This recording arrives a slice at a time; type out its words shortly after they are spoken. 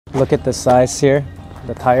Look at the size here,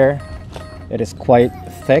 the tire. It is quite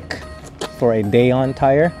thick for a Dahon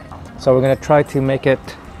tire. So we're gonna try to make it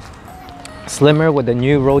slimmer with the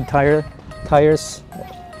new road tires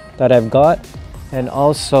that I've got. And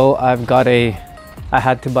also I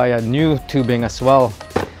had to buy a new tubing as well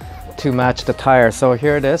to match the tire. So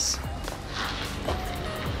here it is.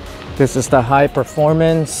 This is the high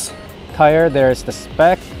performance tire. There's the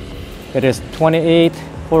spec. It is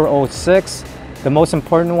 28/406. The most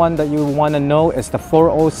important one that you want to know is the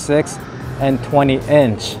 406 and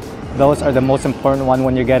 20-inch. Those are the most important one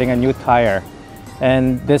when you're getting a new tire.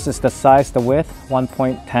 And this is the size, the width,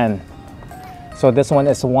 1.10. So this one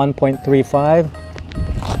is 1.35.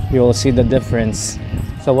 You'll see the difference.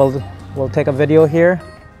 So we'll take a video here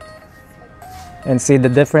and see the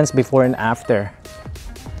difference before and after.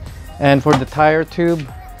 And for the tire tube,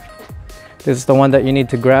 this is the one that you need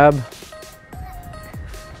to grab.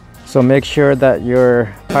 So make sure that your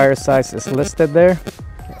tire size is listed there.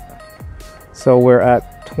 So we're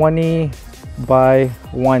at 20 by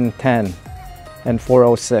 110 and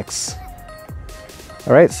 406.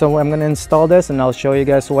 All right, so I'm gonna install this and I'll show you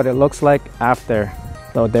guys what it looks like after.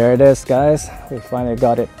 So there it is, guys. We finally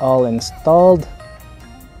got it all installed.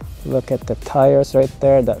 Look at the tires right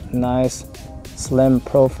there, that nice slim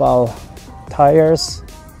profile tires.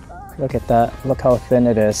 Look at that, look how thin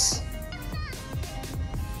it is.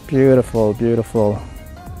 Beautiful, beautiful.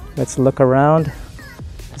 Let's look around.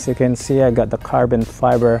 As you can see, I got the carbon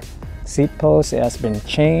fiber seat post. It has been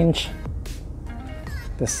changed.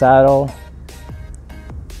 The saddle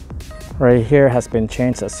right here has been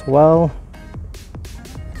changed as well.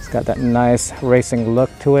 It's got that nice racing look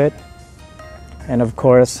to it. And of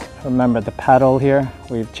course, remember the paddle here,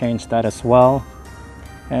 we've changed that as well.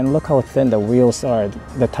 And look how thin the wheels are,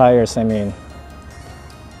 the tires, I mean.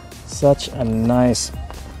 Such a nice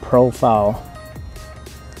profile.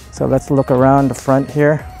 So let's look around the front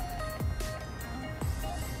here.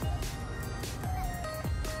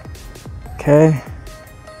 Okay.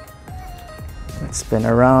 Let's spin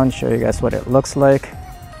around, show you guys what it looks like.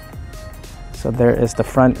 So there is the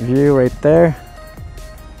front view right there.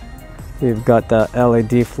 We've got the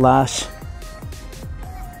LED flash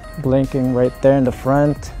blinking right there in the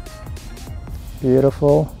front.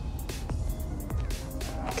 Beautiful.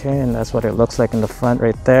 Okay, and that's what it looks like in the front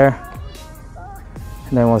right there.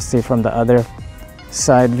 And then we'll see from the other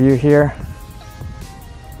side view here.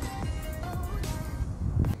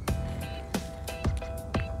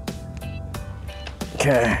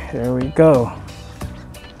 Okay, here we go.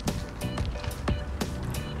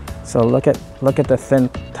 So look at the thin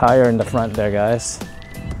tire in the front there, guys.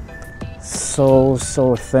 So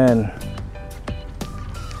thin.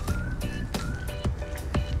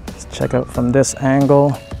 Let's check out from this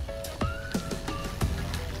angle.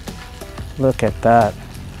 Look at that.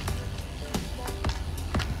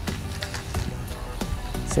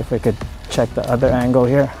 See if we could check the other angle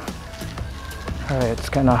here. All right, it's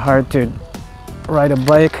kind of hard to ride a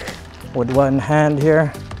bike with one hand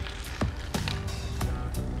here.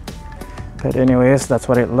 But anyways, that's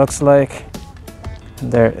what it looks like.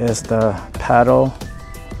 There is the paddle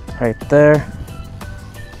right there.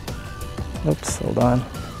 Oops, hold on.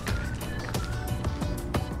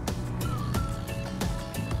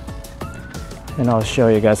 And I'll show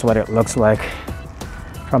you guys what it looks like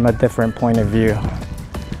from a different point of view.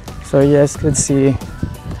 So you guys could see,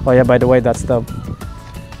 oh yeah, by the way, that's the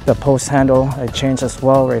post handle I changed as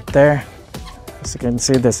well right there. As you can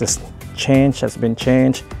see, this is changed, has been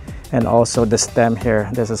changed. And also the stem here,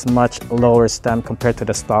 this is much lower stem compared to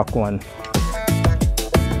the stock one.